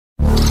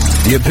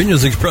The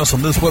opinions expressed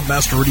on this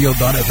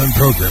WebmasterRadio.fm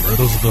program are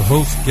those of the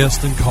host,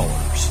 guests, and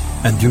callers,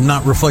 and do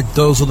not reflect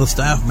those of the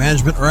staff,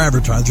 management, or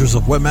advertisers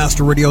of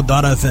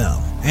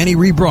WebmasterRadio.fm. Any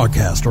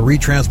rebroadcast or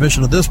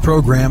retransmission of this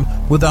program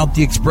without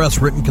the express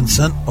written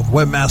consent of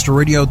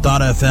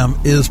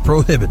WebmasterRadio.fm is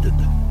prohibited.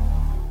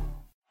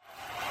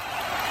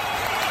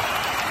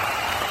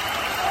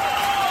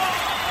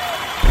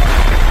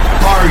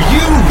 Are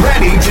you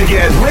ready to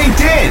get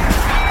LinkedIn?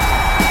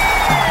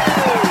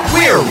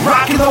 We're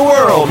rocking the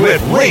world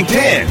with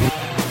LinkedIn.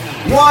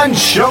 One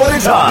show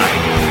at a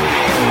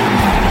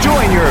time.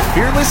 Join your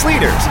fearless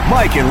leaders,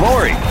 Mike and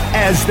Lori,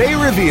 as they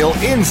reveal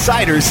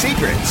insider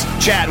secrets,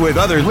 chat with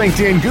other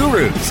LinkedIn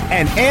gurus,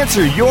 and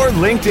answer your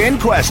LinkedIn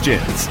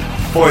questions.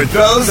 For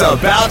those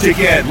about to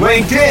get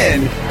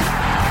LinkedIn,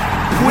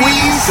 we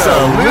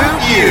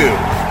salute you.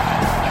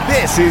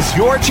 This is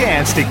your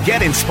chance to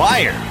get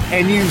inspired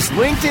and use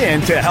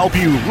LinkedIn to help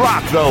you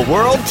rock the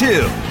world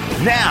too.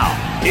 Now,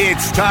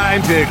 it's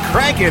time to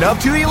crank it up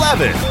to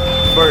 11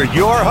 for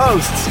your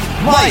hosts,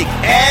 Mike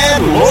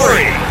and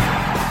Lori.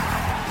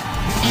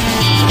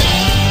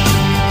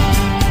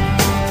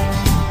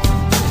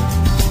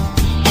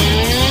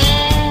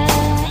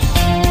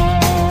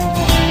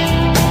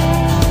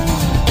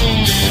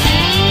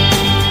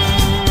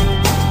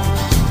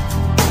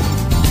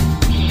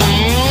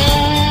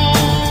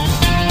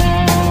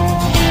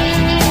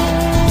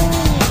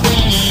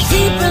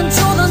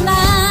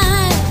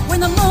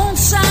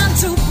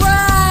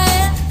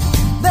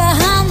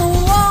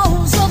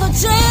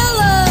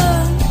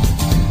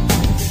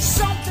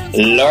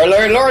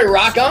 Lori,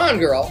 rock on,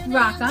 girl.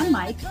 Rock on,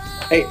 Mike.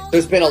 Hey,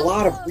 there's been a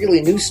lot of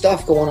really new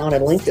stuff going on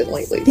in LinkedIn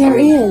lately. There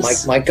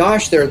is. My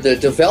gosh, the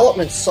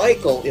development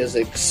cycle is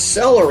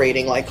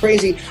accelerating like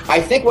crazy. I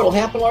think what will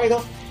happen, Lori,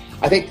 though,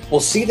 I think we'll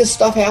see this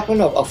stuff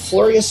happen, a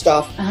flurry of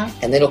stuff,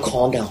 and then it'll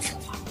calm down for a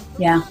while.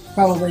 Yeah,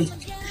 probably.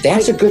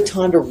 That's a good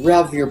time to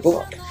rev your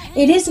book.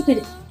 It is a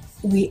good...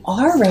 We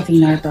are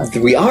revving our book.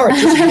 We are.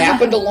 It just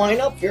happened to line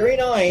up very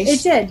nice.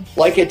 It did.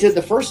 Like it did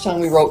the first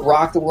time we wrote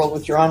Rock the World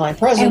with Your Online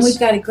Presence. And we've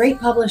got a great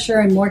publisher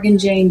in Morgan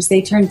James.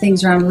 They turn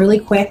things around really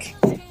quick.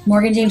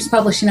 Morgan James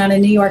Publishing out of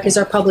New York is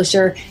our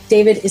publisher.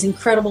 David is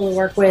incredible to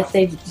work with.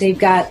 They've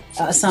got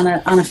us on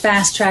a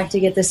fast track to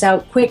get this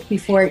out quick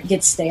before it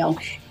gets stale.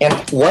 And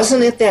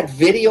wasn't it that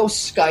video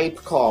Skype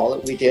call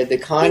that we did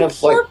that kind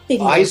of like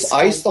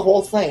iced the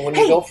whole thing when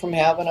you go from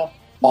having a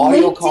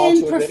audio call to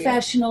a video?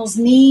 Professionals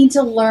need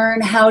to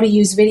learn how to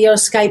use video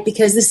Skype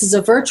because this is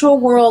a virtual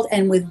world,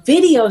 and with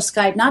video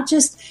Skype, not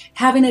just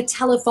having a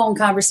telephone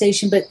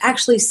conversation, but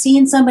actually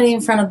seeing somebody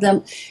in front of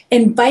them,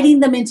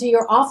 inviting them into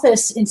your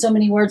office in so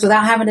many words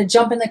without having to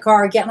jump in the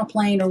car, get on a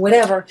plane or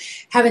whatever.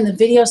 Having the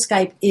video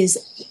Skype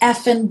is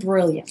effing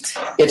brilliant.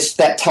 It's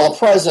that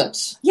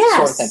telepresence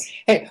sort of thing. Yes.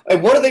 Hey,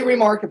 what do they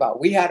remark about?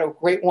 We had a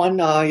great one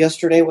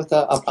yesterday with He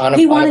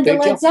wanted the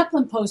Led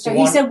Zeppelin poster.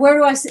 He said,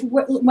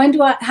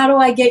 how do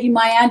I get you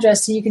my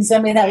address so you can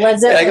send me that Led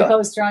Zeppelin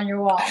poster on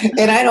your wall?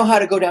 And I know how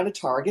to go down to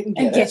Target and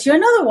get you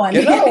another one.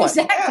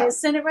 Exactly. Yeah.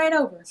 Send it right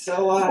over.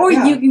 So, or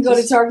you can go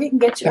to Target and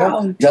get your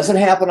own. Doesn't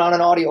happen on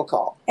an audio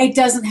call. It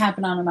doesn't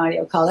happen on an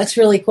audio call. That's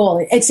really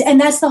cool.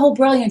 And that's the whole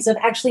brilliance of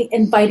actually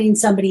inviting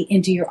somebody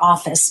into your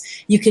office.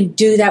 You can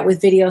do that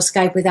with video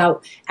Skype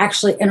without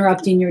actually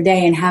interrupting your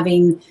day and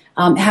having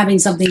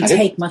something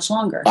take much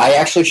longer. I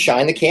actually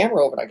shine the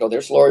camera over and I go,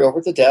 there's Lori over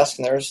at the desk,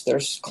 and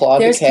there's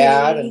Claude the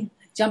cat. Katie,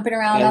 jumping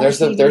around. And there's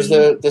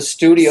the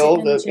studio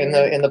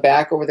in the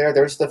back over there.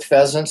 There's the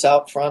pheasants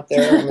out front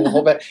there. I mean, the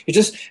whole bit.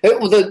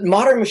 The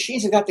modern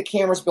machines have got the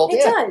cameras built in.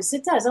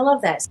 It does. I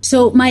love that.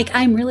 So, Mike,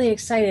 I'm really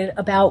excited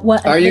about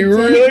what. Are you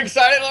really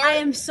excited, Lori? I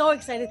am so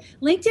excited.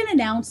 LinkedIn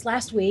announced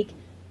last week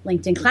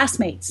LinkedIn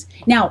Classmates.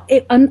 Now,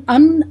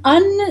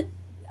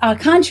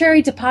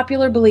 contrary to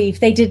popular belief,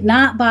 they did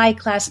not buy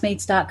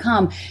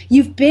Classmates.com.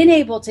 You've been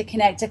able to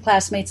connect to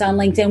Classmates on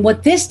LinkedIn.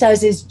 What this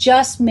does is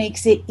just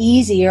makes it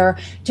easier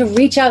to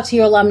reach out to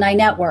your alumni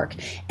network.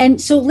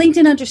 And so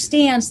LinkedIn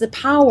understands the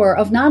power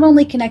of not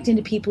only connecting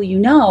to people you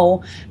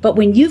know, but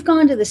when you've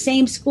gone to the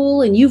same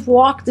school and you've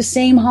walked the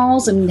same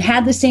halls and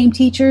had the same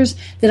teachers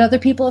that other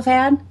people have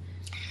had.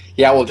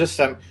 Yeah, well, just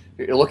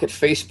look at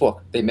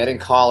Facebook. They met in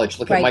college.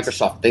 Look at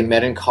Microsoft. They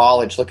met in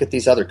college. Look at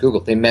these other Google.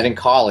 They met in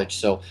college.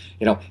 So,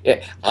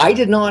 I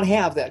did not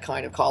have that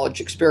kind of college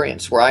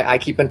experience where I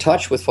keep in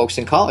touch with folks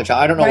in college.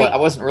 I don't know. I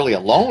wasn't really a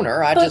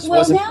loner. I just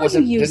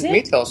didn't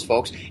meet those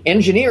folks.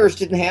 Engineers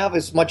didn't have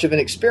as much of an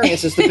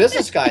experience as the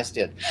business guys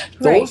did.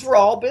 Those were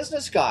all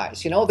business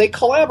guys. They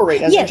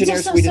collaborate. As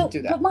engineers, we didn't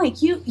do that. But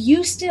Mike,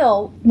 you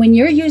still, when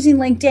you're using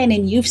LinkedIn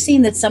and you've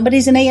seen that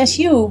somebody's an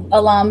ASU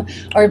alum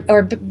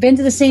or been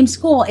to the same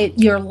school,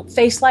 your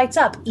face lights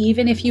up,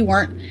 even if you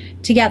weren't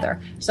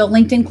together. So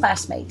LinkedIn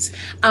Classmates.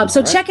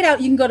 So check it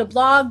out. You can go to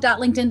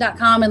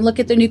blog.linkedin.com and look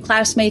at the new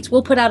Classmates.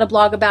 We'll put out a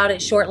blog about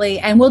it shortly,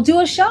 and we'll do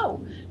a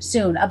show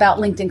soon about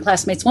LinkedIn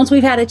Classmates once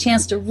we've had a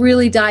chance to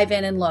really dive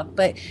in and look.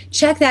 But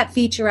check that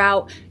feature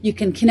out. You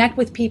can connect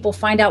with people,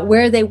 find out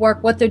where they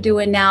work, what they're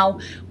doing now,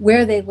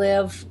 where they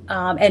live,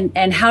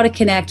 and how to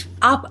connect,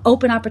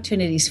 open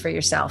opportunities for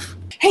yourself.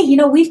 Hey,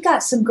 we've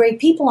got some great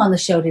people on the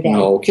show today.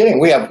 No kidding.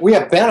 We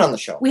have Ben on the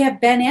show. We have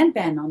Ben and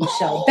Ben on the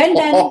show. Ben.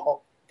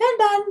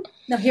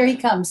 No, here he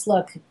comes.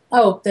 Look.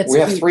 Oh, that's we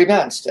have 3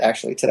 Bens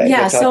actually today.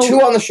 Yeah, but,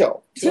 2 on the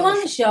show. Two on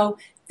the show.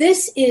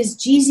 This is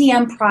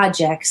GZM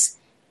Projects.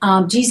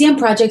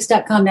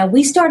 GZMprojects.com. Now,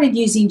 we started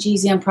using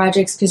GZM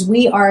Projects because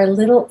we are a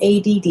little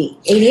ADHD.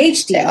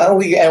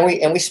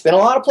 And we spin a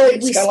lot of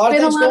plates. We spin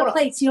a lot of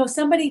plates.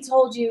 Somebody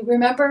told you,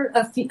 remember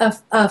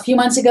a few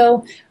months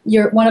ago,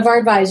 one of our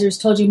advisors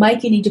told you,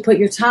 Mike, you need to put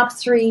your top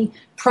 3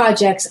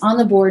 projects on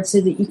the board so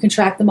that you can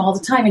track them all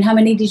the time. And how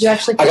many did you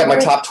actually count? I got my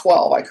top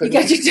 12. I couldn't. You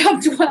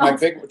got your top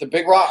 12. The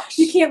big rocks.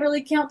 You can't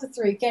really count to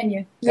 3, can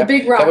you? The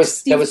big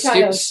rocks. That was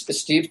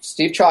Steve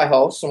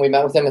Chihos, and we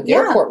met with him at the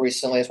airport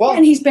recently as well.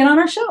 And he's been on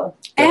our show.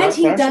 And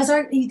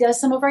he does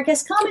some of our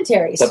guest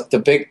commentaries.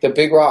 The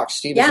big rocks.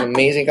 Steve is an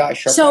amazing guy.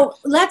 So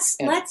let's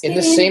in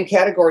the same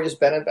category as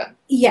Ben and Ben.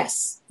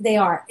 Yes. They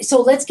are.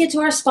 So let's get to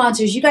our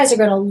sponsors. You guys are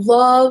going to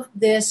love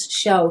this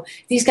show.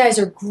 These guys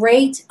are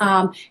great.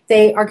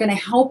 They are going to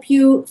help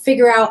you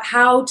figure out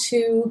how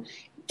to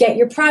get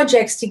your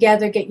projects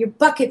together, get your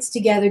buckets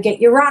together, get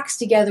your rocks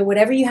together,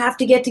 whatever you have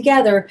to get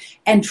together,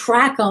 and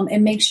track them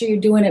and make sure you're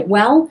doing it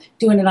well,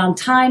 doing it on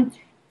time,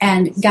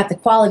 and got the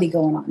quality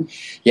going on.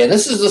 Yeah,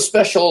 this is a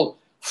special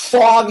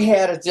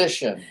Foghat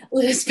edition.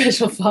 A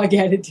special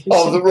Foghat edition.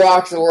 Of the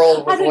Rocks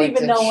World with I don't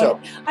even know show.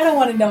 I don't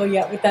want to know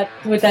yet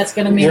what that's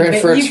going to mean. You're in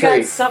for a You've treat.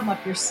 got something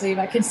up your sleeve.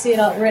 I can see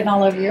it written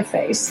all over your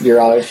face. You're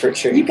all in for a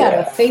treat. You got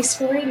a face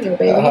for radio,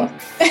 baby.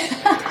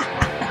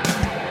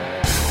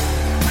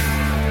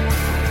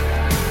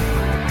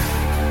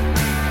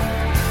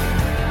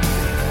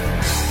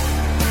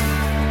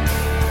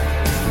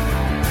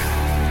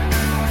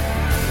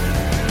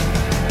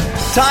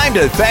 Time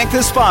to thank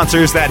the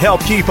sponsors that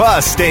help keep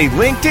us stay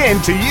linked in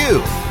to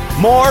you.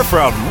 More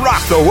from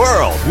Rock the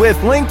World with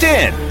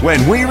LinkedIn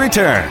when we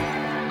return.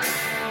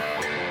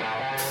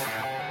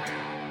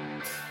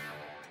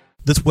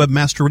 This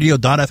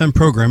WebmasterRadio.fm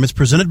program is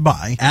presented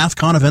by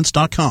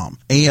AFCONEvents.com,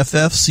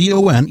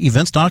 AFFCON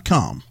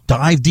events.com.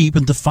 Dive deep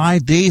into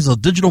 5 days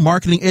of digital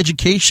marketing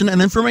education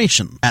and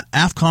information at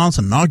AFCON's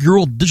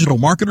inaugural Digital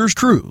Marketers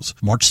Cruise,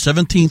 March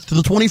 17th to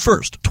the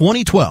 21st,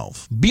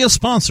 2012. Be a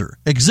sponsor,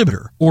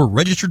 exhibitor, or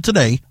register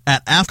today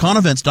at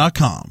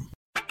AFCONEvents.com.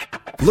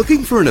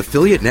 Looking for an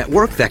affiliate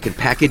network that can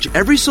package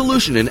every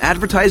solution an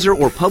advertiser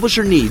or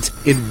publisher needs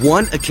in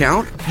one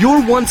account?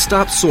 Your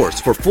one-stop source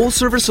for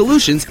full-service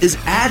solutions is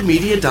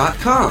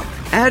AdMedia.com.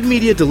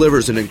 AdMedia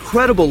delivers an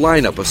incredible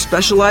lineup of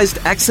specialized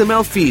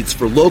XML feeds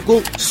for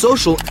local,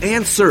 social,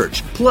 and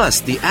search,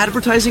 plus the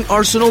advertising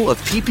arsenal of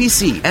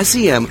PPC,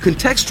 SEM,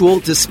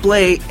 contextual,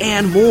 display,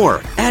 and more.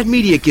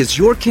 AdMedia gives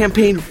your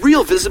campaign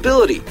real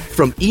visibility,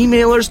 from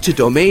emailers to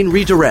domain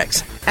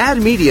redirects.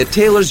 AdMedia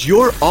tailors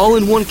your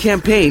all-in-one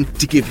campaign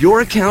to give your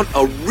account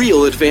a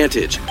real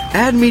advantage.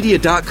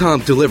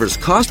 AdMedia.com delivers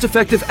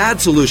cost-effective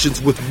ad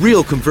solutions with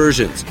real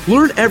conversions.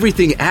 Learn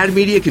everything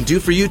AdMedia can do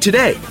for you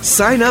today.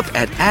 Sign up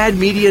at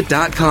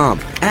AdMedia.com.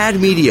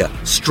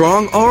 AdMedia,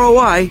 strong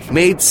ROI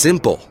made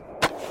simple.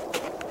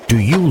 Do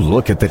you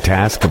look at the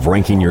task of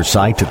ranking your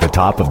site at the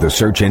top of the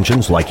search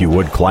engines like you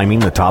would climbing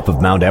the top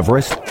of Mount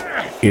Everest?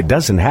 It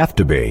doesn't have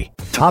to be.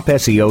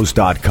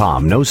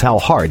 TopSEOs.com knows how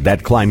hard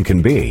that climb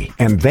can be,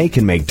 and they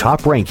can make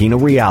top ranking a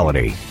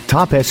reality.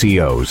 Top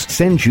SEOs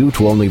sends you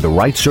to only the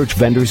right search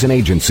vendors and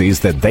agencies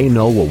that they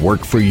know will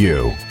work for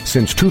you.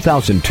 Since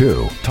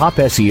 2002,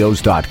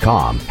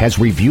 TopSEOs.com has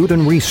reviewed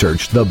and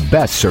researched the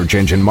best search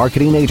engine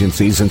marketing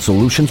agencies and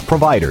solutions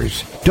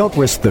providers. Don't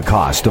risk the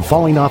cost of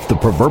falling off the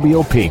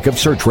proverbial peak of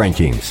search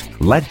rankings.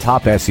 Let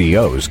Top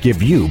SEOs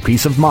give you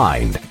peace of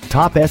mind.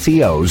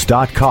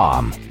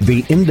 TopSEOs.com,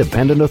 the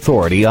independent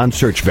authority on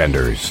search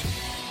vendors.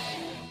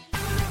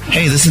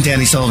 Hey, this is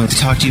Danny Sullivan to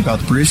talk to you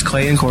about Bruce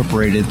Clay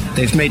Incorporated.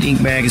 They've made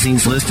Inc.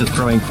 Magazine's list of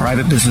growing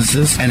private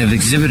businesses and have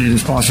exhibited and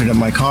sponsored at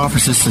my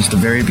conferences since the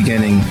very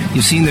beginning.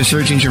 You've seen their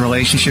search engine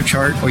relationship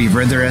chart, or you've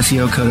read their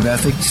SEO code of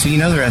ethics, so you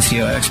know they're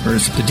SEO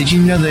experts. But did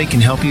you know they can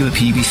help you with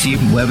PPC,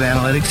 web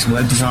analytics,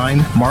 web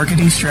design,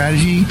 marketing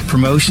strategy,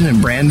 promotion,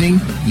 and branding?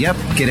 Yep,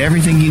 get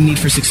everything you need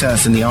for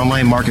success in the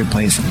online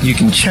marketplace. You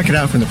can check it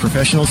out from the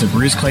professionals at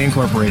Bruce Clay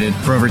Incorporated.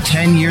 For over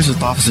 10 years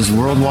with offices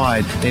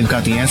worldwide, they've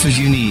got the answers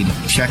you need.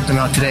 Check them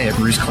out today at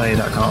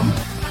bruceclay.com.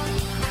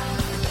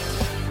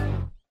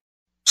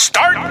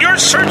 Start your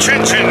search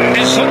engine and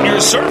put your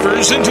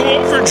servers into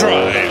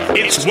overdrive.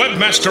 It's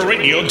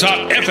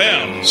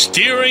WebmasterRadio.fm,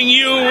 steering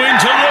you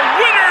into the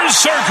winner's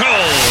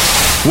circle.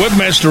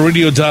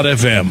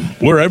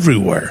 WebmasterRadio.fm, we're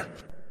everywhere.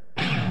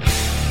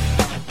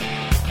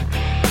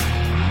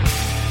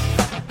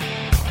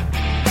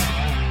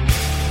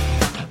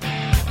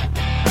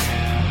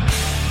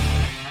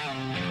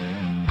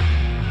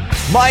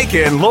 Mike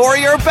and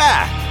Lori are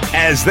back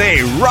as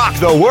they rock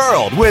the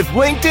world with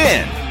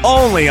LinkedIn,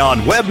 only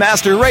on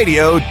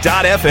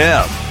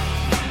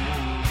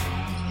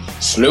webmasterradio.fm.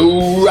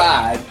 Slow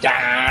ride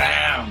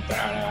down,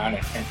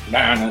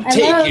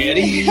 take it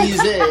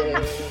easy.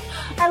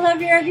 I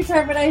love your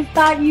guitar, but I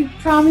thought you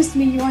promised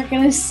me you weren't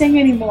going to sing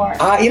anymore.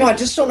 I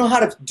just don't know how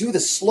to do the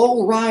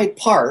slow ride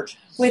part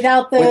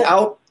without.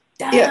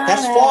 Yeah,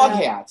 that's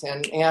Foghat,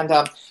 and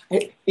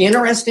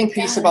interesting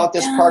piece about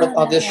this part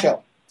of this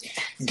show.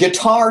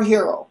 Guitar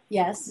Hero.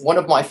 Yes. One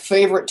of my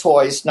favorite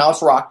toys. Now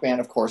it's Rock Band,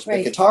 of course, but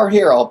right. Guitar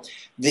Hero.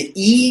 The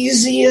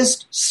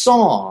easiest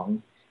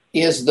song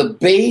is the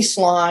bass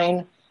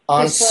line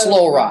on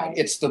Slow Ride.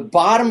 It's the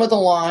bottom of the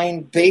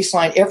line, bass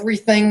line.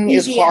 Everything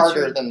Easy is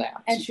harder entry. than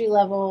that. Entry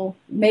level.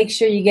 Make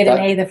sure you get an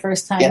A the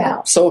first time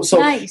out. So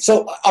nice.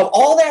 So of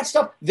all that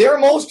stuff, they're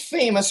most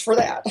famous for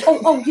that.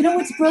 Oh, you know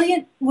what's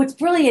brilliant? What's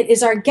brilliant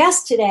is our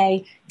guest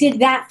today did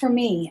that for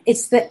me.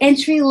 It's the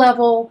entry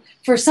level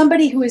for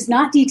somebody who is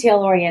not detail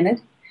oriented.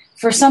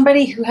 For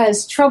somebody who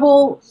has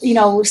trouble,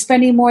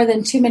 spending more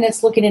than 2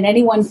 minutes looking at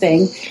any one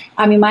thing.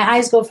 I mean, my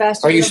eyes go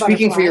faster. Are you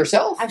speaking for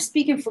yourself? I'm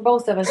speaking for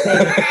both of us,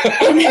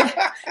 baby.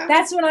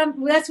 That's what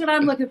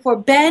I'm looking for.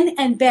 Ben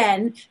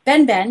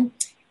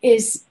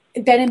is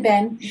Ben and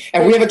Ben.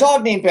 And we have a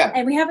dog named Ben.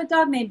 And we have a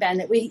dog named Ben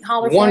that we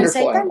holler for and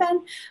say,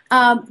 Ben.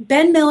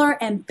 Ben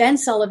Miller and Ben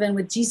Sullivan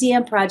with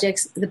GZM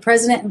Projects, the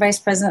president and vice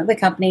president of the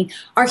company,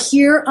 are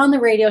here on the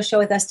radio show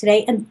with us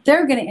today, and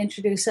they're going to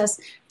introduce us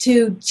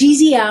to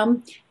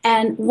GZM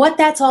and what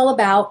that's all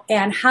about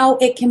and how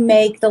it can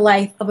make the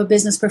life of a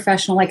business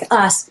professional like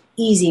us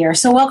easier.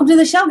 So welcome to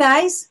the show,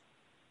 guys.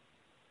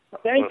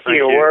 Thank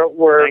you.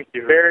 We're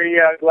very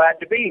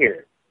glad to be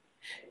here.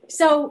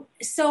 So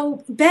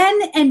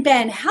Ben and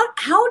Ben,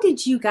 how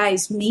did you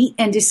guys meet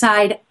and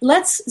decide,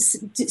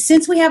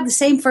 since we have the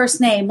same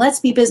first name, let's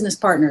be business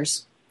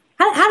partners?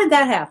 How did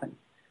that happen?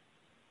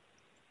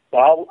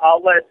 Well,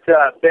 I'll let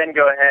Ben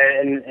go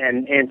ahead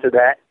and answer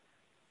that.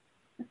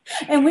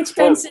 And which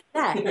Ben said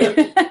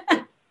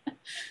that?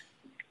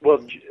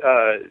 Well,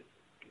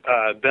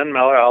 Ben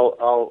Miller,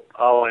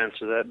 I'll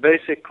answer that.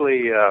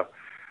 Basically,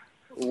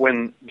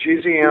 when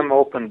GZM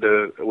opened,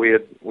 we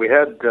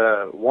had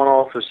one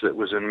office that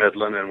was in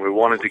Midland, and we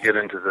wanted to get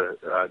into the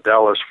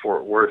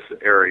Dallas-Fort Worth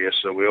area,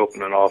 so we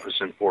opened an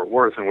office in Fort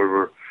Worth, and we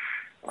were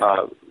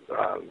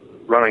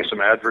running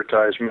some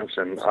advertisements.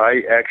 And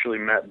I actually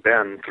met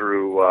Ben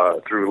through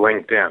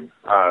LinkedIn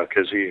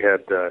because he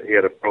had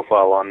a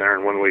profile on there,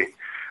 and when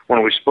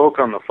we spoke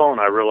on the phone,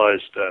 I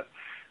realized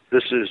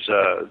this is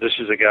a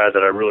guy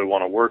that I really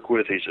want to work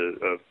with. He's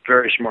a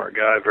very smart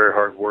guy, very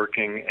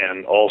hardworking,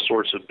 and all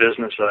sorts of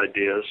business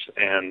ideas.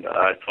 And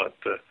I thought,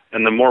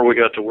 and the more we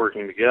got to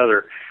working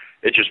together,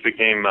 it just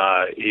became.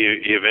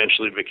 He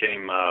eventually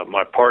became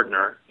my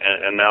partner,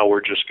 and now we're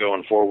just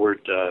going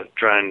forward,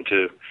 trying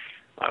to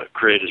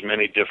create as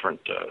many different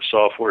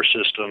software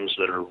systems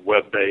that are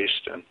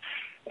web-based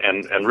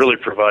and really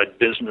provide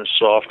business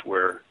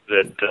software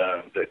that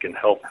can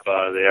help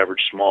the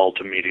average small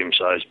to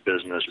medium-sized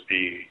business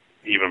be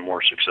even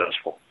more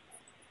successful.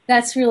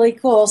 That's really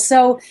cool.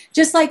 So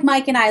just like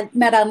Mike and I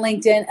met on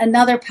LinkedIn,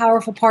 another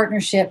powerful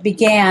partnership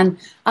began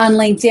on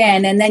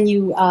LinkedIn, and then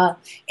you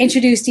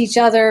introduced each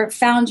other,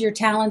 found your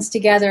talents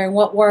together and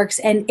what works,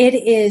 and it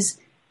is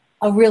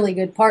a really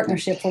good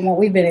partnership from what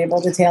we've been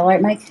able to tell,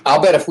 right, Mike? I'll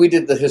bet if we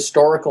did the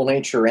historical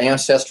nature,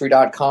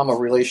 Ancestry.com of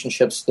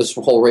relationships, this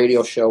whole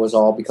radio show is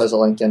all because of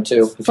LinkedIn,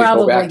 too. If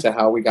Probably. you go back to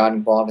how we got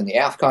involved in the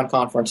AFCON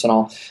conference and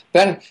all.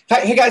 Ben,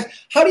 hey, guys,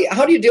 how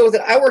do you deal with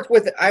it? I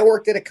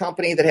worked at a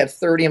company that had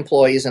 30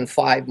 employees and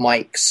 5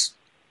 mics.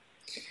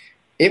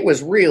 It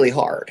was really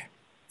hard.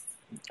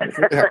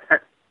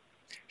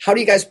 How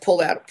do you guys pull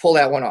that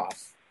one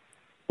off?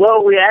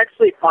 Well, we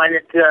actually find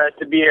it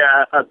to be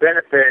a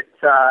benefit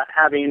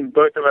having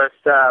both of us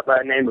by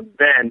the name of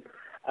Ben,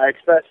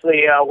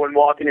 especially when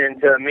walking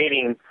into a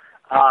meeting.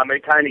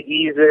 It kind of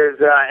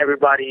eases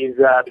everybody's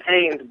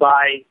pains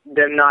by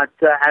them not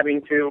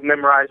having to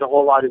memorize a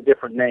whole lot of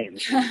different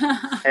names.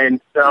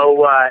 And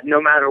so no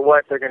matter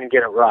what, they're going to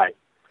get it right.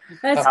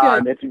 That's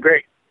good. It's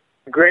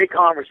a great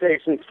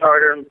conversation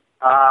starter.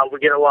 We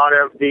get a lot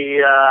of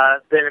the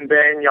Ben and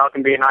Ben, y'all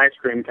can be an ice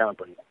cream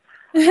company.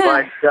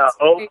 But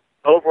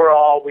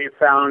overall, we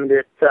found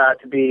it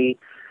to be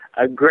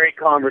a great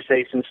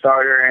conversation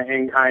starter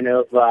and kind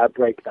of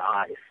break the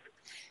ice.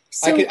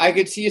 So, I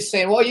could see you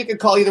saying, well, you could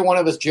call either one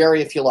of us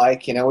Jerry if you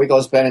like. We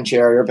goes Ben and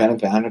Jerry or Ben and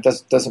Ben. It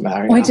doesn't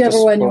matter.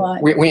 Whichever one you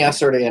want. We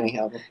answer to any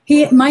of them.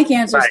 Mike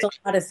answers to a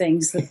lot of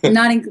things,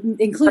 not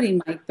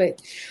including Mike.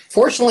 But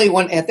fortunately,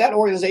 when at that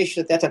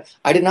organization at that time,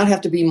 I did not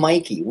have to be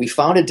Mikey. We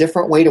found a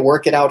different way to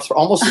work it out,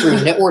 almost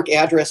through network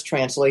address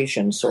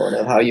translation, sort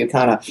of, how you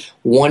kind of,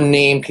 one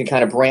name can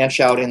kind of branch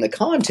out in the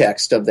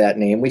context of that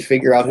name. We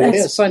figure out who it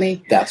is. That's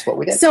funny. That's what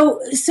we did. So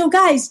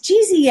guys,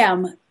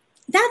 GZM,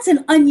 that's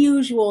an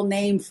unusual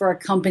name for a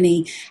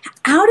company.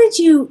 How did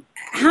you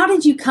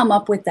come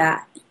up with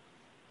that?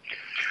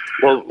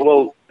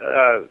 Well,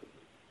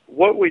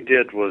 what we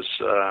did was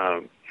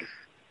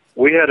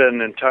we had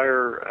an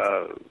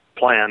entire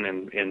plan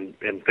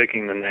in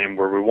picking the name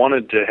where we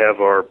wanted to have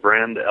our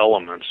brand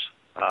elements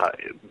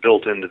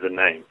built into the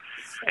name.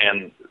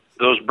 And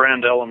those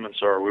brand elements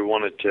are, we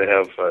wanted to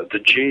have the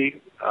G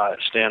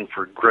stand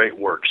for great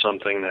work,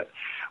 something that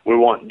we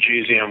want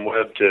GZM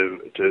Web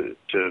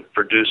to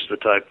produce the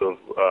type of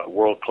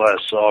world-class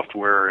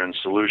software and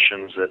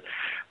solutions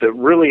that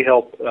really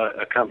help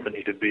a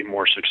company to be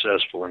more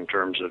successful in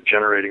terms of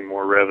generating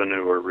more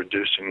revenue or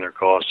reducing their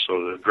costs.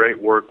 So the great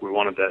work, we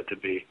wanted that to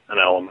be an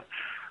element.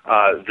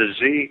 The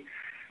Z,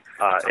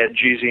 at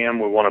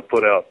GZM, we want to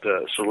put out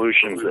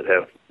solutions that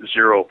have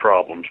zero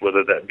problems,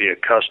 whether that be a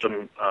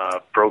custom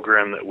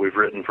program that we've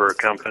written for a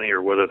company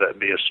or whether that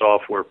be a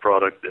software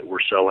product that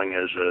we're selling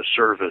as a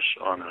service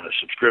on a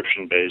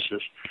subscription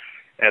basis.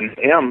 And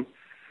M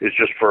is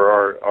just for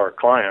our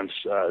clients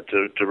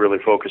to really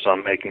focus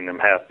on making them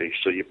happy.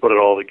 So you put it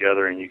all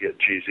together and you get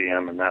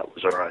GZM, and that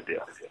was our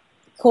idea.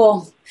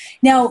 Cool.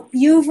 Now,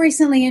 you've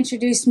recently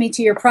introduced me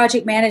to your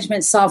project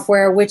management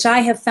software, which I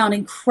have found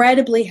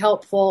incredibly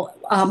helpful.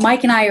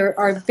 Mike and I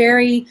are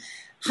very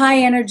high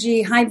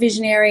energy, high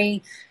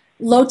visionary,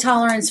 low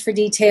tolerance for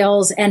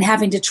details and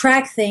having to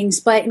track things.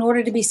 But in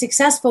order to be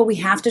successful, we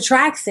have to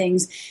track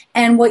things.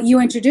 And what you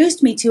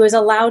introduced me to has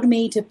allowed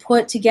me to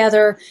put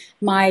together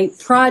my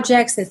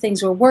projects, the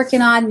things we're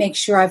working on, make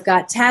sure I've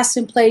got tasks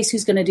in place,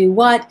 who's going to do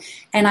what.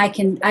 And I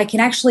can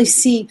actually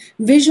see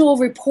visual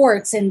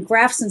reports and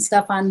graphs and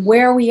stuff on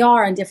where we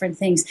are on different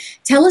things.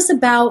 Tell us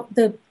about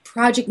the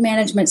project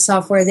management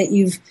software that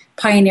you've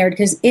pioneered,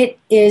 because it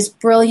is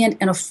brilliant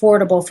and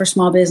affordable for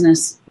small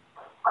business.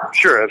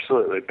 Sure,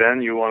 absolutely.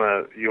 Ben, you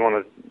want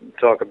to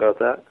talk about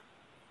that?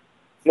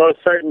 Most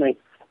certainly.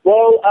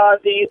 Well,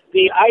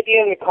 the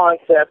idea and the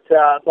concept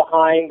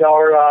behind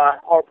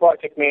our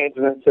project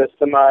management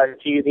system,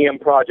 GZM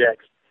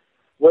Projects,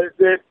 was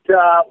that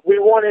we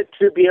wanted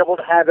to be able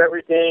to have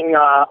everything,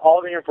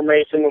 all the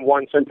information in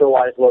one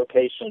centralized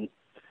location.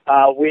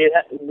 We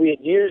had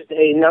used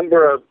a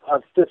number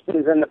of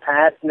systems in the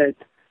past, and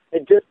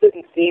it just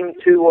didn't seem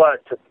to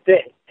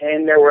fit,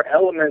 and there were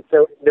elements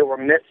that were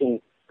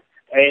missing.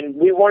 And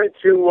we wanted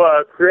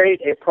to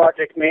create a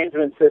project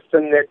management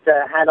system that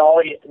had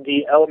all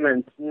the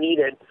elements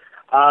needed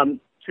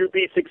to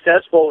be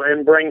successful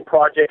and bring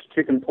projects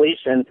to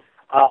completion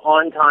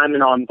on time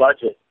and on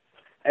budget.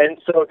 And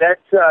so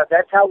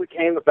that's how we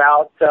came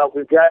about.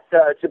 We've got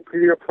a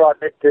superior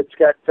project that's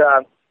got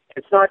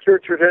it's not your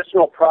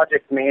traditional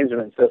project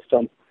management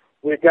system.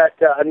 We've got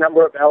a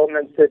number of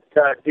elements that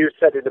do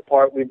set it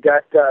apart. We've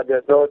got the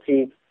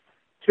ability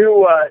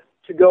to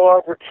go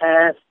over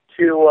tasks,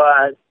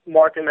 to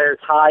mark them as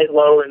high,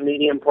 low, and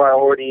medium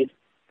priorities.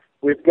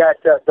 We've got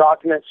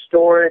document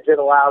storage. It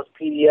allows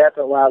PDF.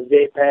 It allows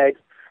JPEGs.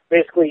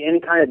 Basically, any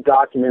kind of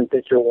document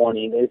that you're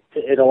wanting.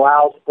 It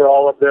allows for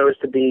all of those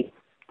to be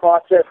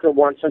processed in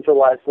one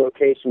centralized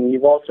location.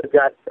 You've also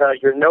got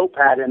your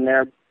notepad in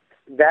there.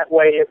 That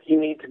way, if you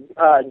need to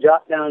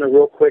jot down a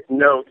real quick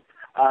note,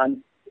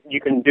 you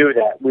can do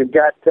that. We've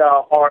got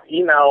our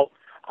email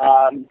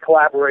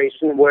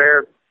collaboration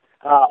where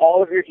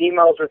all of your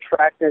emails are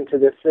tracked into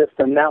the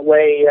system. That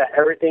way,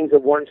 everything's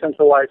at one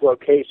centralized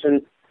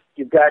location.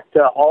 You've got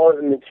all of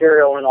the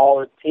material, and all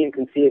the team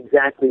can see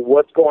exactly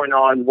what's going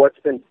on, what's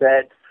been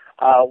said,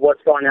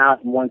 what's gone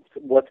out, and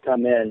what's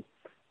come in.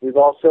 We've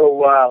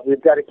also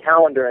we've got a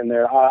calendar in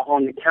there.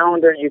 On the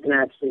calendar, you can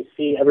actually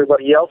see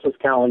everybody else's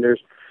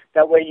calendars.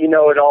 That way, you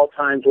know at all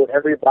times what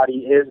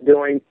everybody is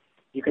doing.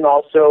 You can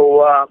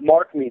also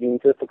mark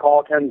meetings if the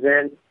call comes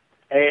in,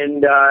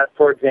 and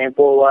for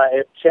example,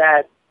 if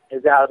Chad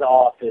is out of the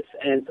office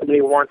and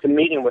somebody wants a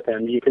meeting with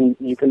him, you can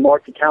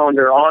mark the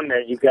calendar on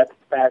there. You've got the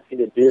capacity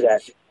to do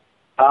that.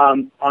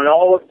 On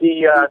all of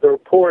the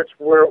reports,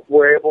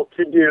 we're able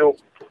to do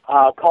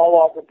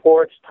call-off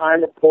reports,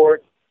 time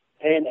reports,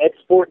 and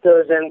export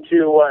those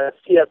into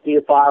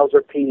CSV files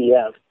or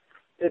PDF.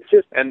 It's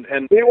just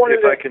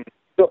if I can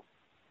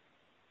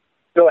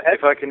go ahead.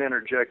 If I can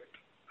interject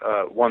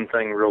one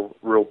thing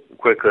real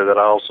quickly that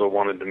I also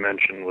wanted to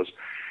mention was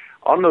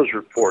on those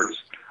reports.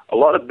 A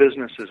lot of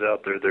businesses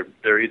out there,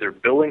 they're either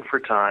billing for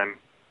time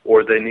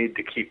or they need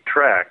to keep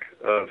track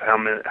of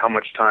how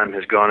much time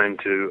has gone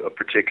into a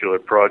particular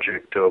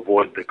project to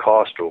avoid the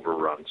cost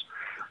overruns.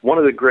 One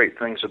of the great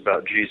things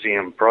about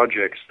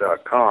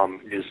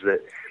GZMprojects.com is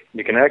that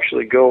you can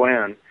actually go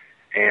in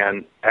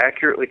and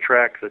accurately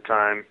track the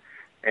time,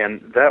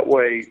 and that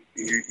way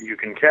you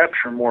can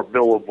capture more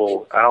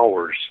billable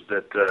hours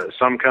that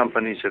some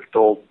companies have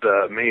told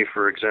me.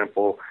 For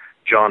example,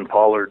 John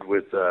Pollard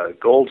with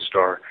Gold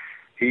Star,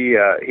 he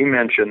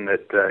mentioned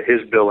that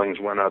his billings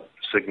went up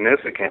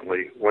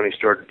significantly when he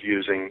started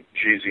using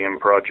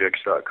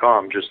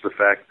GZMprojects.com, just the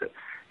fact that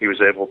he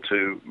was able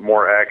to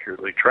more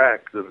accurately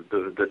track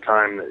the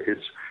time that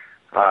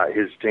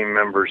his team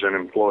members and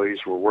employees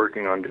were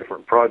working on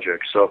different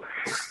projects. So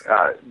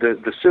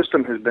the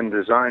system has been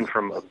designed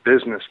from a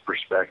business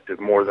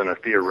perspective more than a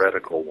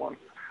theoretical one.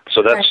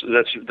 So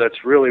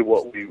that's really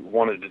what we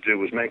wanted to do,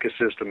 was make a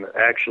system that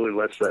actually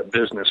lets that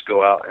business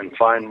go out and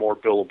find more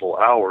billable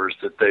hours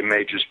that they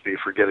may just be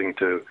forgetting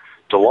to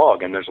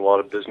log, and there's a lot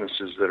of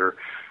businesses that are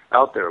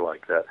out there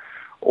like that.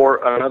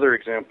 Or another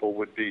example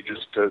would be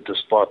just to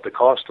spot the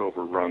cost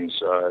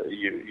overruns.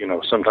 You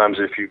know, sometimes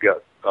if you've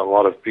got a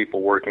lot of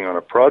people working on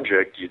a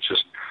project, you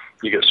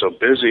get so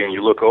busy and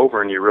you look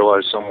over and you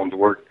realize someone's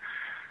worked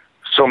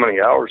so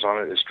many hours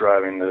on it is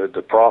driving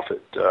the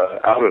profit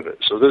out of it.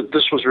 So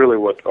this was really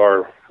what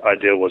our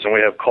idea was. And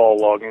we have call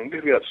logging.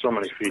 We've got so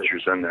many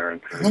features in there.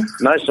 And the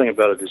nice thing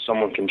about it is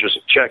someone can just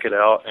check it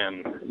out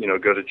and, you know,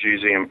 go to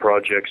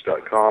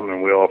gzmprojects.com,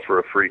 and we offer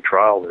a free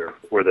trial there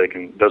where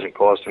doesn't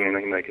cost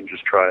anything. They can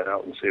just try it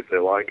out and see if they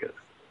like it.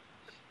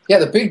 Yeah,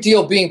 the big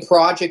deal being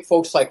project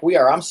folks like we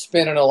are, I'm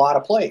spinning a lot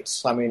of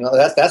plates. I mean,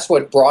 that's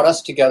what brought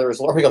us together. Is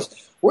Lori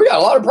goes, we got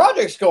a lot of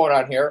projects going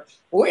on here.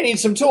 We need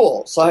some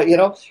tools, you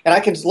know, and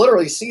I can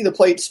literally see the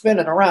plate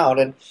spinning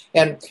around,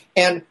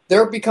 and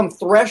there become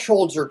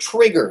thresholds or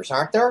triggers,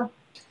 aren't there?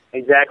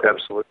 Exactly.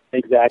 Absolutely.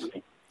 Exactly.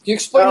 Can you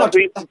explain how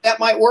that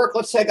might work?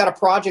 Let's say I got a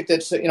project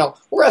that's, you know,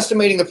 we're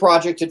estimating the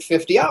project at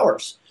 50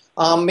 hours.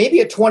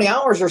 Maybe at 20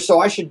 hours or so,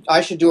 I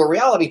should do a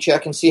reality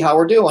check and see how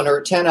we're doing, or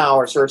at 10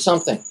 hours or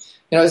something.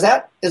 You know, is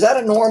that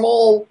a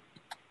normal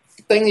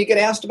thing you get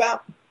asked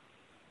about?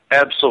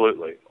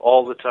 Absolutely.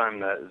 All the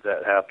time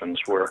that happens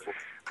where,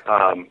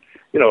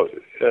 you know,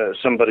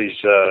 somebody's,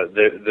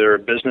 they're a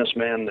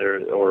businessman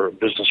or a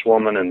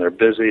businesswoman, and they're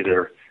busy.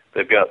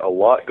 They've got a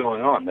lot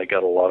going on. They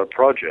got a lot of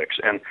projects.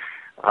 And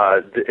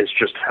it's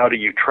just, how do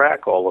you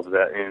track all of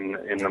that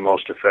in the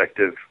most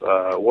effective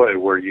way,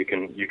 where you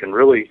can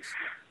really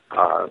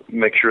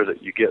make sure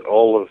that you get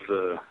all of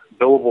the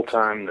billable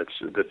time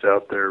that's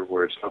out there,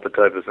 where it's not the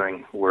type of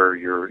thing where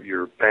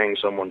you're paying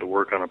someone to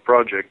work on a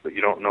project, but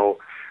you don't know,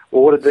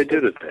 well, what did they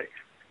do today?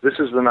 This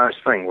is the nice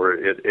thing, where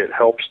it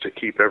helps to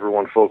keep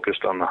everyone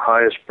focused on the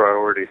highest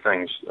priority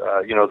things.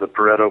 You know, the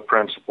Pareto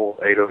principle,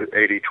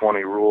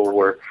 80-20 rule,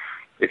 where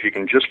if you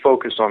can just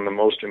focus on the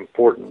most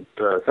important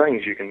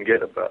things, you can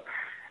get about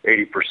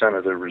 80%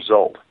 of the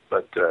result.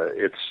 But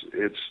it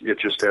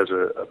just has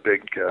a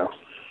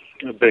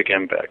big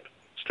impact,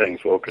 staying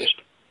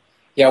focused.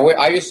 Yeah,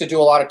 I used to do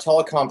a lot of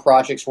telecom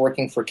projects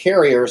working for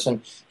carriers, and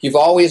you've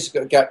always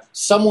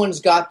someone's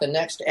got the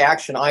next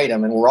action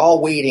item, and we're all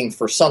waiting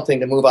for something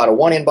to move out of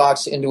one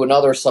inbox into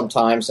another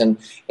sometimes, and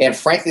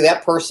frankly,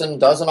 that person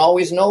doesn't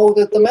always know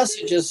that the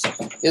message is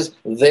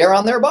there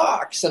on their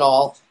box and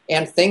all,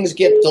 and things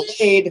get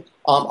delayed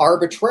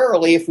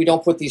arbitrarily if we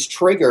don't put these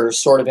triggers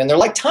sort of in. They're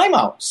like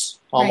timeouts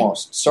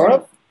almost, right. Sort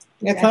of,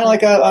 yeah, kind of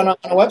like on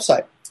a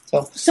website.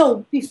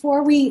 So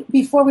before we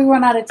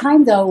run out of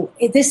time, though,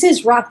 this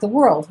is Rock the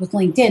World with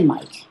LinkedIn,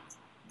 Mike.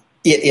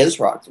 It is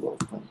Rock the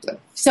World with LinkedIn.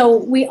 So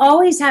we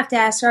always have to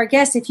ask our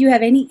guests if you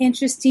have any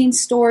interesting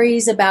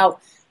stories about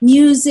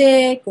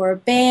music or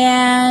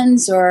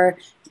bands or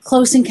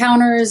close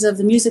encounters of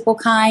the musical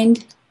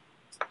kind.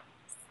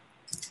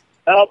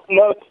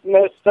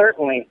 Most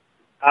certainly.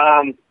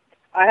 I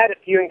had a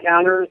few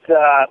encounters.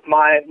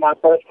 My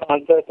first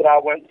concert that I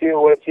went to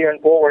was here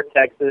in Fort Worth,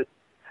 Texas.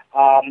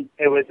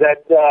 It was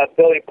at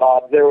Billy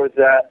Bob. There was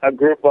a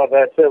group of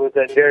us. It was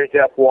a Jerry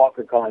Jeff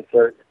Walker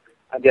concert.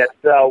 I guess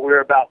we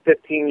were about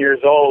 15 years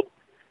old,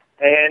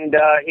 and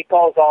he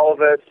calls all of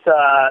us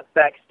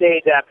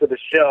backstage after the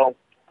show,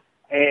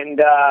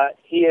 and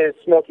he is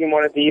smoking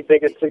one of the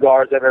biggest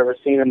cigars I've ever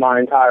seen in my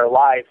entire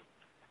life.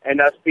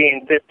 And us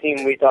being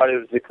 15, we thought it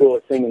was the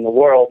coolest thing in the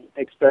world,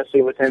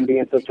 especially with him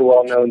being such a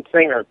well-known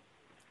singer.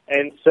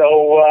 And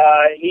so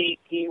he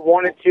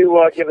wanted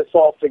to give us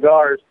all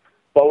cigars.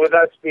 But with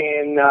us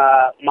being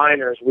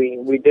minors,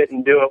 we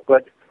didn't do it.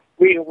 But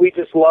we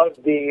just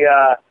loved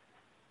the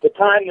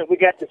time that we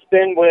got to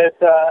spend with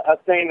a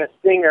famous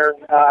singer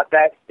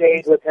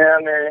backstage with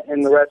him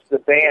and the rest of the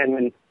band,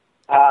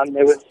 and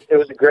it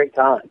was a great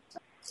time.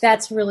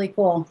 That's really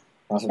cool.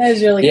 Awesome. That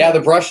is really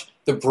cool.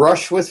 The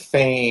brush with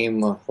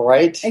fame,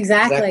 right?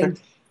 Exactly.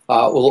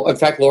 Well, in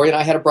fact, Lori and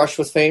I had a brush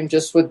with fame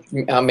just with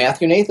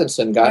Matthew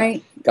Nathanson.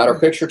 Got our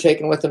picture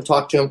taken with him,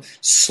 talked to him,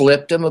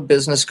 slipped him a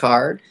business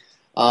card.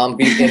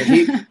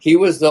 He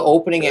was the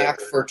opening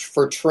act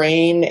for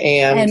Train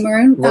and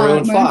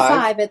Maroon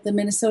 5 at the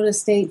Minnesota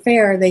State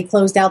Fair. They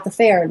closed out the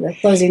fair, the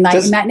closing night.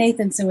 And Matt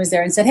Nathanson was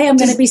there and said, "Hey, I'm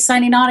going to be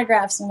signing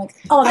autographs." And I'm like,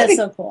 "Oh, that's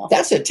so cool."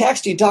 That's a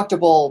tax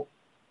deductible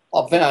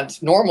event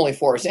normally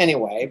for us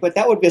anyway, but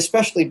that would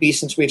especially be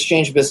since we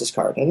exchanged business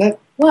card, isn't it?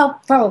 Well,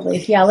 probably.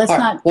 Yeah. Let's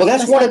not. Well,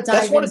 that's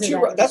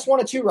one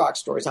of two rock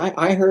stories.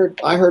 I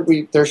heard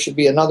there should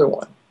be another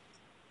one.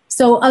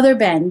 So, other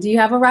Ben, do you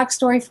have a rock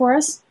story for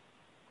us?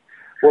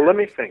 Well, let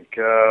me think.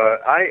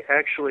 I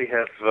actually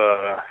have,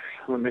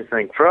 let me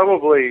think,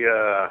 probably,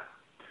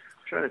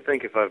 trying to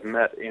think if I've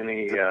met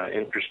any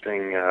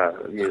interesting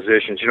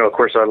musicians. You know, of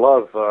course, I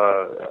love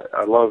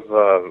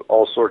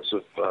all sorts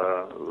of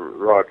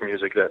rock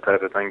music, that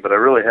type of thing, but I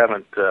really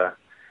haven't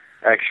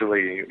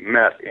actually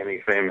met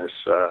any famous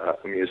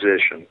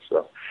musicians.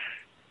 So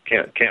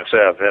can't say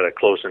I've had a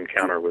close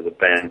encounter with a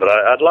band, but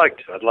I'd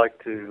like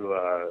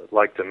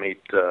to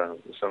meet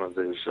some of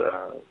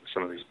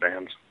these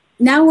bands.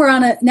 Now we're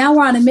on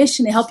a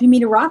mission to help you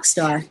meet a rock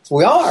star.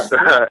 We are.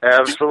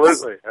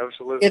 Absolutely.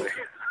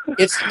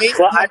 It's me.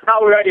 Well, I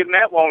thought we already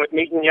met one with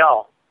meeting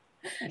y'all.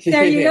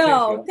 There you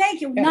go.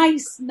 Thank you.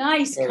 Nice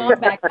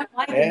comeback. I'm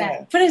liking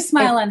that. Put a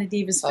smile on a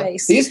diva's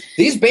face.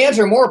 These bands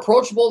are more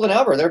approachable than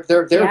ever.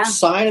 They're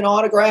signing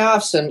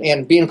autographs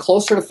and being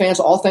closer to fans,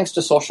 all thanks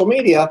to social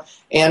media,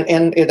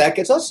 and that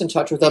gets us in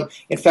touch with them.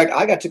 In fact,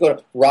 I got to go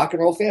to Rock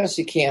and Roll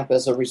Fantasy Camp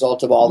as a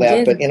result of all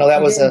that. But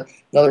that was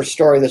another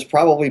story that's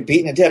probably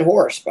beating a dead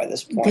horse by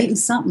this point. Beating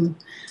something.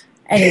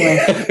 Anyway,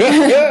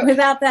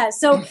 without that.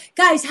 So,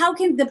 guys, how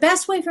can the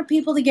best way for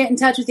people to get in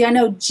touch with you? I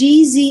know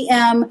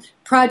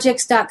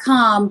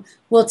GZMprojects.com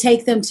will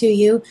take them to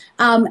you.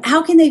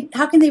 How can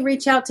they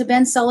reach out to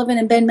Ben Sullivan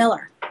and Ben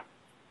Miller?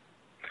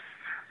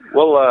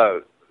 Well,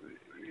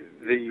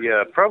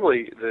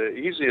 probably the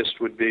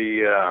easiest would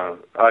be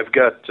I've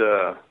got.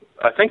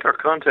 I think our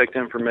contact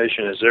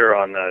information is there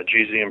on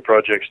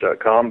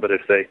GZMprojects.com. But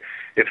if they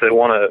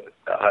want to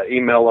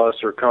email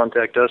us or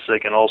contact us, they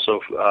can also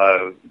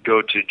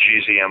go to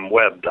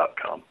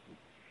GZMweb.com.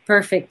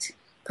 Perfect.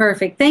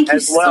 Thank you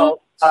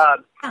so much.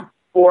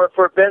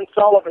 For Ben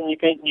Sullivan, you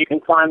can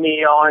find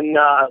me on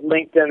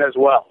LinkedIn as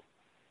well.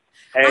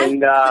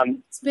 And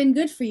it's been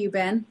good for you,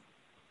 Ben.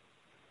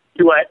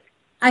 Do what?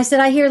 I said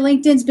I hear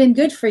LinkedIn's been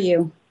good for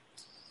you.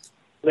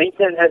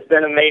 LinkedIn has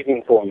been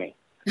amazing for me.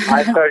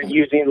 I started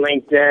using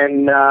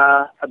LinkedIn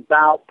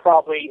about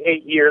probably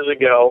 8 years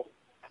ago,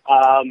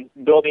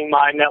 building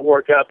my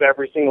network up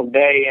every single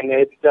day, and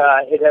it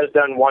has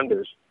done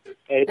wonders.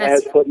 It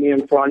has put me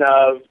in front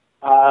of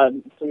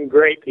some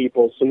great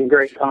people, some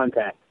great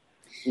contacts.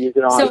 Use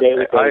it on a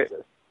daily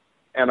basis.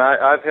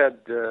 I've had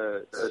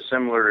a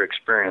similar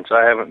experience.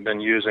 I haven't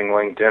been using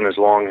LinkedIn as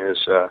long as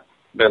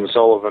Ben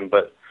Sullivan,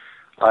 but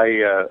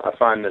I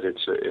find that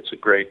it's a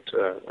great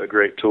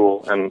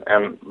tool, and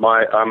I'm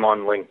on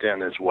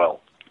LinkedIn as well.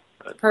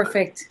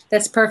 Perfect.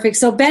 That's perfect.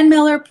 So Ben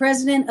Miller,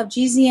 president of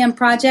GZM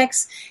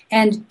Projects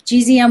and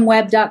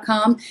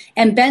GZMweb.com,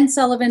 and Ben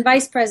Sullivan,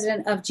 vice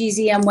president of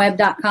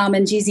GZMweb.com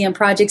and GZM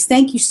Projects.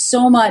 Thank you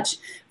so much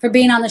for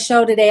being on the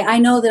show today. I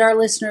know that our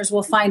listeners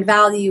will find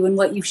value in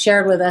what you've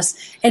shared with us.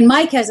 And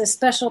Mike has a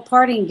special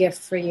parting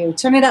gift for you.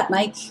 Turn it up,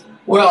 Mike.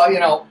 Well,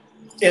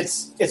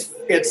 it's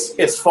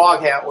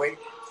Fog Hat Week.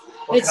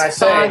 What can I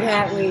say? Fog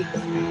Hat Week.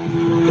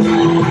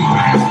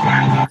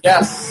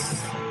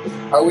 Yes.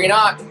 Are we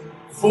not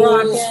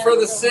fools for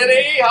the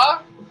city, huh?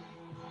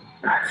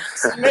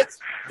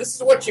 This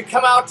is what you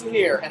come out to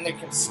hear, and they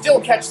can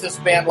still catch this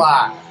band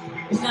live.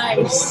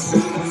 Nice.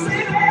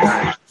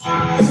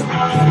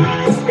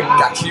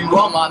 Got you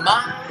on my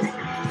mind.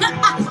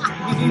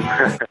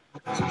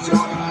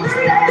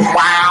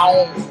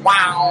 Wow.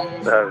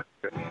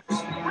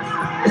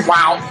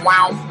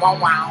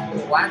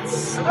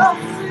 What's up?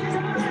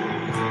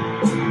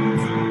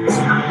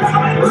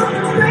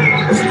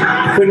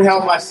 Couldn't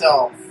help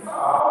myself.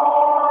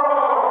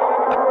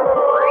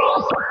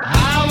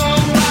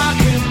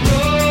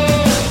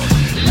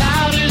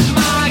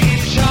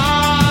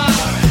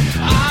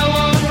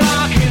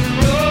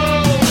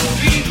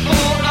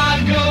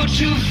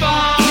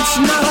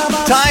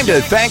 Time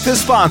to thank the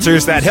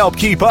sponsors that help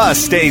keep us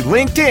stay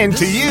linked in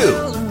to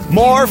you.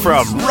 More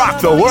from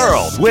Rock the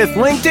World with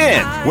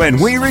LinkedIn when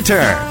we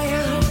return.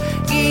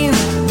 In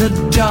the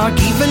dark,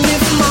 even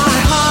if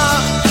my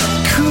heart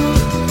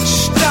could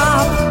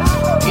stop,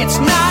 it's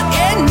not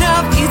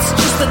enough. It's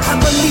just that I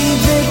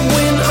believe it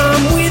when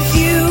I'm with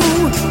you.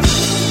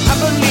 I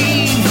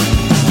believe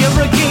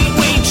you're a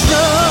gateway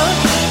drug,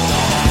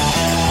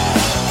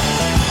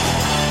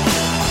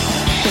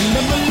 and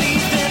I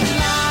believe that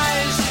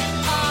lies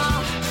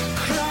are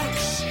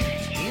cracks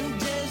in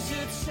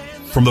deserts.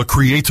 From the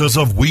creators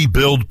of We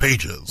Build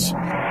Pages,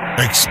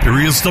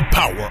 experience the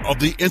power of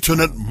the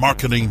Internet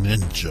Marketing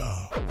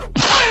Ninja.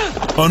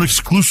 An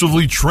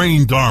exclusively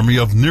trained army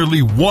of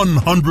nearly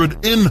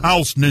 100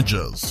 in-house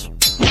ninjas.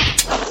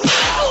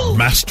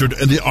 Mastered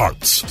in the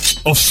arts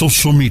of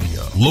social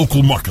media,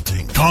 local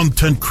marketing,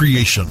 content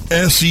creation,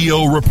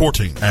 SEO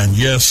reporting, and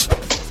yes,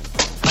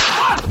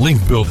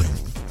 link building.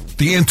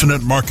 The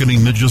Internet Marketing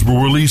Ninjas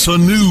will release a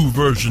new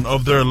version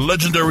of their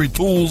legendary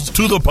tools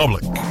to the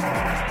public.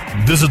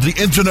 Visit the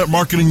Internet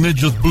Marketing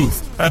Ninjas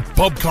booth at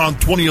PubCon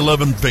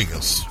 2011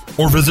 Vegas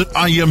or visit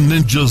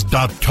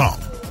imninjas.com.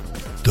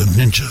 The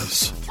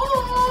ninjas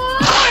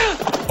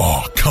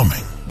are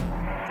coming.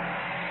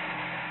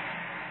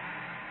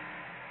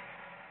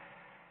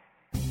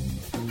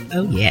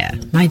 Oh yeah,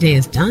 my day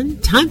is done.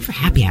 Time for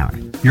happy hour.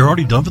 You're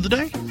already done for the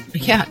day?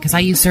 Yeah, because I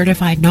use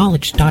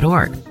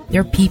CertifiedKnowledge.org.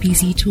 Their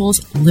PPC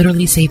tools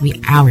literally save me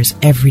hours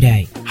every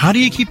day. How do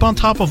you keep on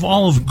top of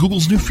all of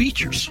Google's new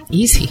features?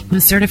 Easy.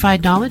 With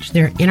Certified Knowledge,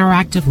 their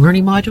interactive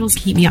learning modules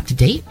keep me up to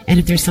date. And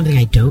if there's something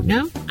I don't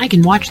know, I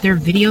can watch their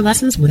video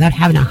lessons without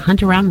having to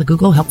hunt around the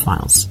Google Help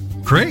files.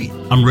 Great.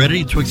 I'm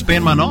ready to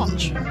expand my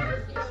knowledge.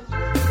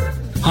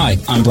 Hi,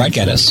 I'm Brett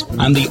Geddes.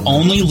 I'm the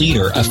only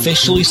leader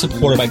officially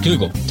supported by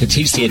Google to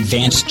teach the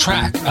advanced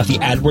track of the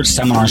AdWords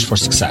Seminars for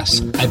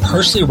Success. I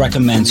personally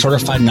recommend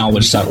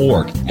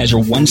CertifiedKnowledge.org as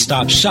your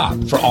one-stop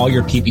shop for all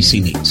your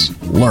PPC needs.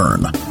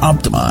 Learn,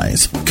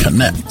 optimize,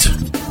 connect.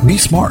 Be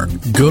smart.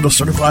 Go to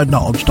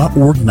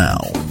CertifiedKnowledge.org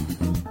now.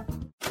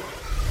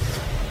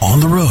 On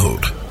the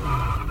road.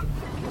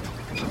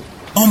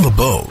 On the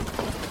boat.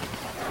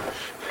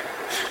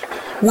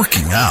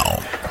 Working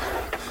out.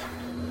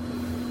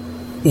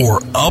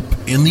 Or up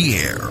in the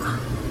air.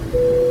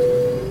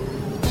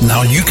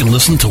 Now you can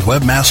listen to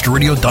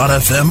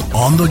WebmasterRadio.fm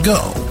on the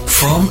go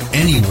from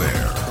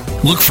anywhere.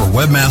 Look for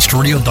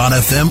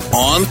WebmasterRadio.fm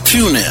on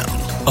TuneIn.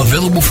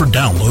 Available for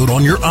download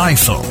on your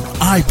iPhone,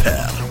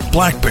 iPad,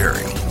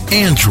 BlackBerry,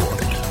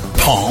 Android,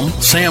 Palm,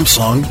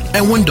 Samsung,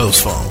 and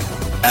Windows Phone,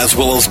 as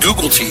well as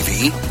Google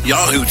TV,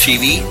 Yahoo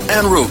TV,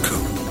 and Roku.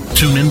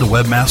 Tune in to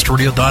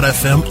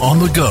WebmasterRadio.fm on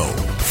the go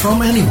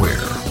from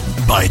anywhere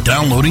by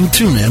downloading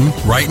TuneIn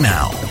right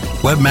now.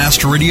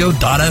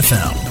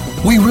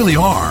 WebmasterRadio.fm. We really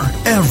are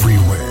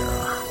everywhere.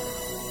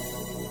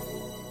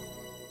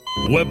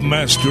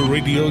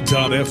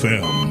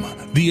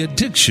 WebmasterRadio.fm. The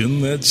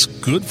addiction that's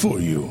good for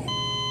you.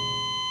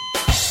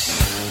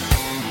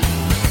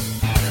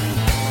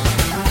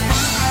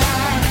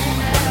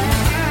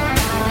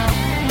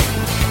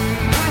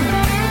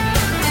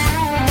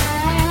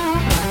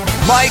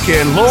 Mike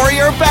and Lori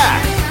are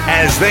back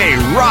as they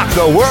rock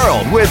the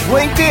world with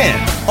LinkedIn,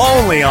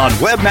 only on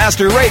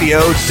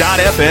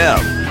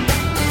WebmasterRadio.fm.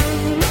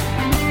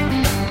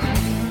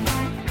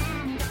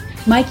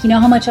 Mike, you know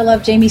how much I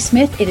love Jamie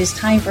Smith. It is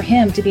time for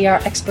him to be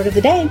our expert of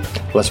the day.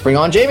 Let's bring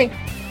on Jamie.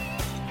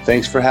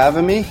 Thanks for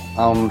having me.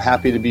 I'm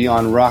happy to be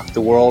on Rock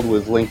the World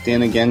with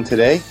LinkedIn again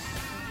today.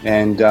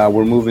 And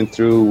we're moving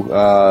through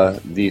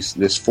this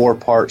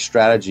 4-part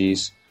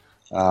strategies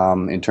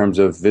in terms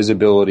of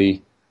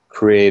visibility,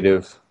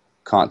 creative,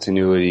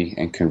 continuity,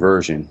 and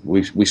conversion.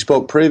 We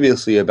spoke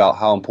previously about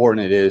how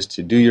important it is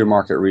to do your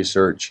market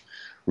research,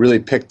 really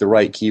pick the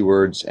right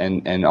keywords,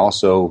 and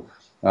also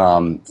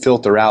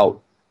filter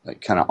out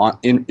kind of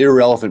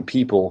irrelevant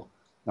people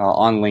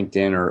on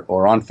LinkedIn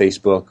or on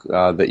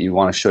Facebook that you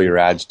want to show your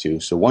ads to.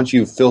 So once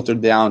you've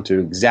filtered down to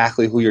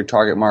exactly who your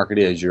target market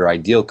is, your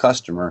ideal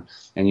customer,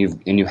 and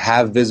you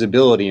have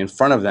visibility in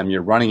front of them,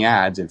 you're running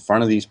ads in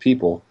front of these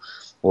people,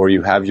 or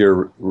you have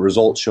your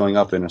results showing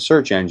up in a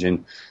search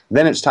engine,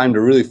 then it's time to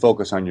really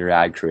focus on your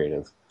ad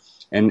creative.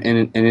 And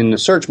in the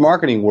search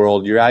marketing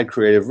world, your ad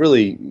creative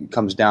really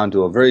comes down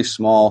to a very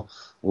small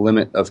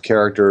limit of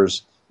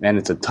characters, and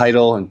it's a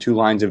title and 2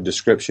 lines of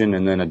description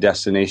and then a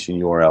destination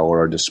URL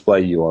or a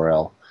display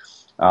URL.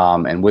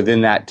 And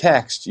within that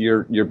text,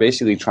 you're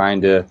basically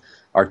trying to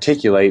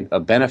articulate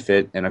a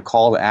benefit and a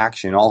call to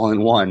action all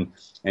in one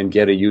and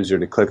get a user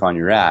to click on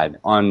your ad.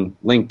 On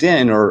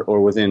LinkedIn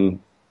or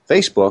within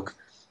Facebook,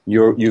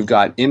 you've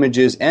got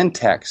images and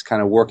text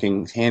kind of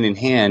working hand in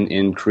hand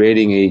in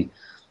creating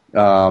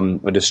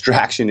a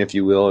distraction, if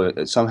you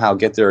will, somehow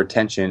get their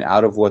attention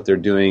out of what they're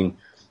doing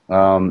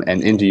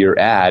and into your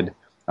ad,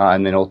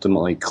 and then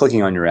ultimately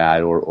clicking on your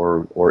ad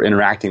or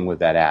interacting with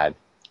that ad.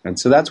 And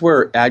so that's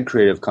where ad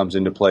creative comes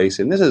into place.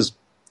 And this is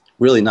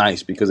really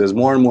nice because as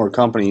more and more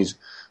companies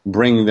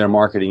bring their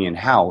marketing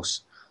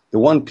in-house, the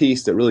one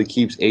piece that really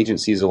keeps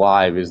agencies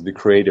alive is the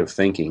creative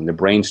thinking, the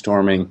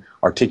brainstorming,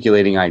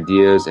 articulating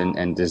ideas,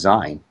 and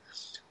design.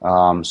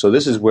 So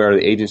this is where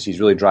the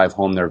agencies really drive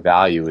home their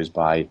value, is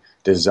by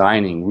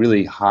designing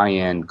really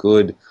high-end,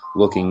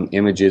 good-looking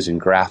images and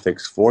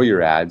graphics for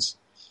your ads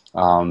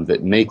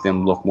that make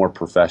them look more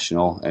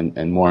professional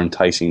and more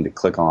enticing to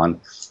click on.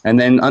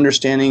 And then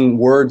understanding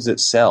words that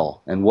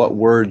sell and what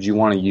words you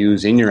want to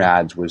use in your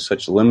ads with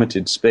such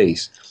limited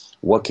space.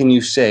 What can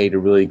you say to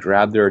really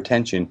grab their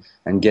attention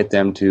and get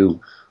them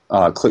to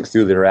click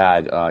through their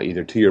ad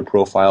either to your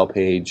profile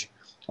page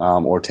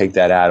or take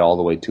that ad all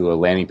the way to a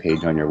landing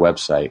page on your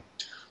website.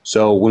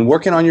 So when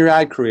working on your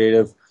ad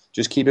creative,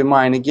 just keep in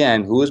mind,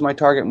 again, who is my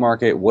target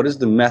market? What is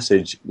the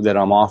message that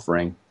I'm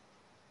offering?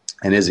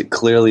 And is it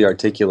clearly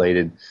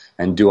articulated?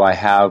 And do I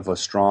have a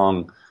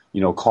strong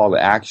call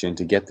to action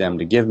to get them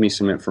to give me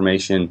some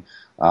information,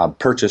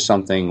 purchase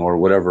something, or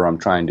whatever I'm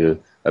trying to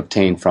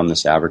obtain from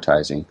this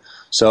advertising?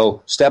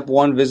 So step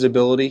 1,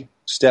 visibility.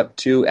 Step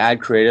 2, ad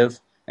creative.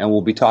 And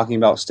we'll be talking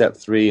about step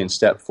 3 and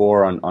step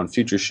 4 on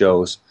future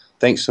shows.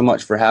 Thanks so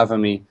much for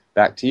having me.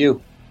 Back to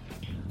you.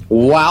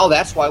 Wow,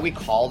 that's why we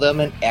call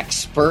them an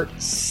expert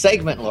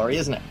segment, Lori,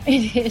 isn't it?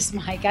 It is,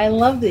 Mike. I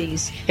love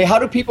these. Hey, how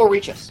do people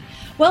reach us?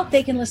 Well,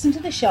 they can listen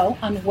to the show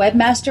on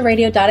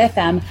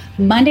webmasterradio.fm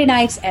Monday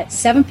nights at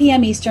 7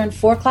 p.m. Eastern,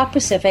 4 o'clock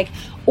Pacific,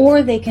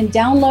 or they can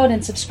download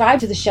and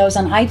subscribe to the shows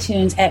on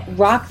iTunes at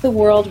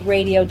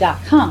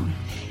rocktheworldradio.com.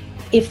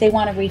 If they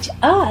want to reach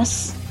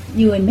us,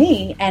 you and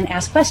me, and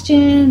ask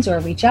questions or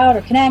reach out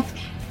or connect,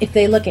 if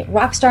they look at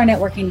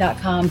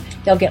rockstarnetworking.com,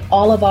 they'll get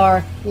all of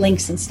our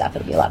links and stuff.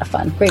 It'll be a lot of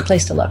fun. Great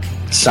place to look.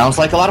 Sounds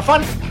like a lot of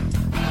fun.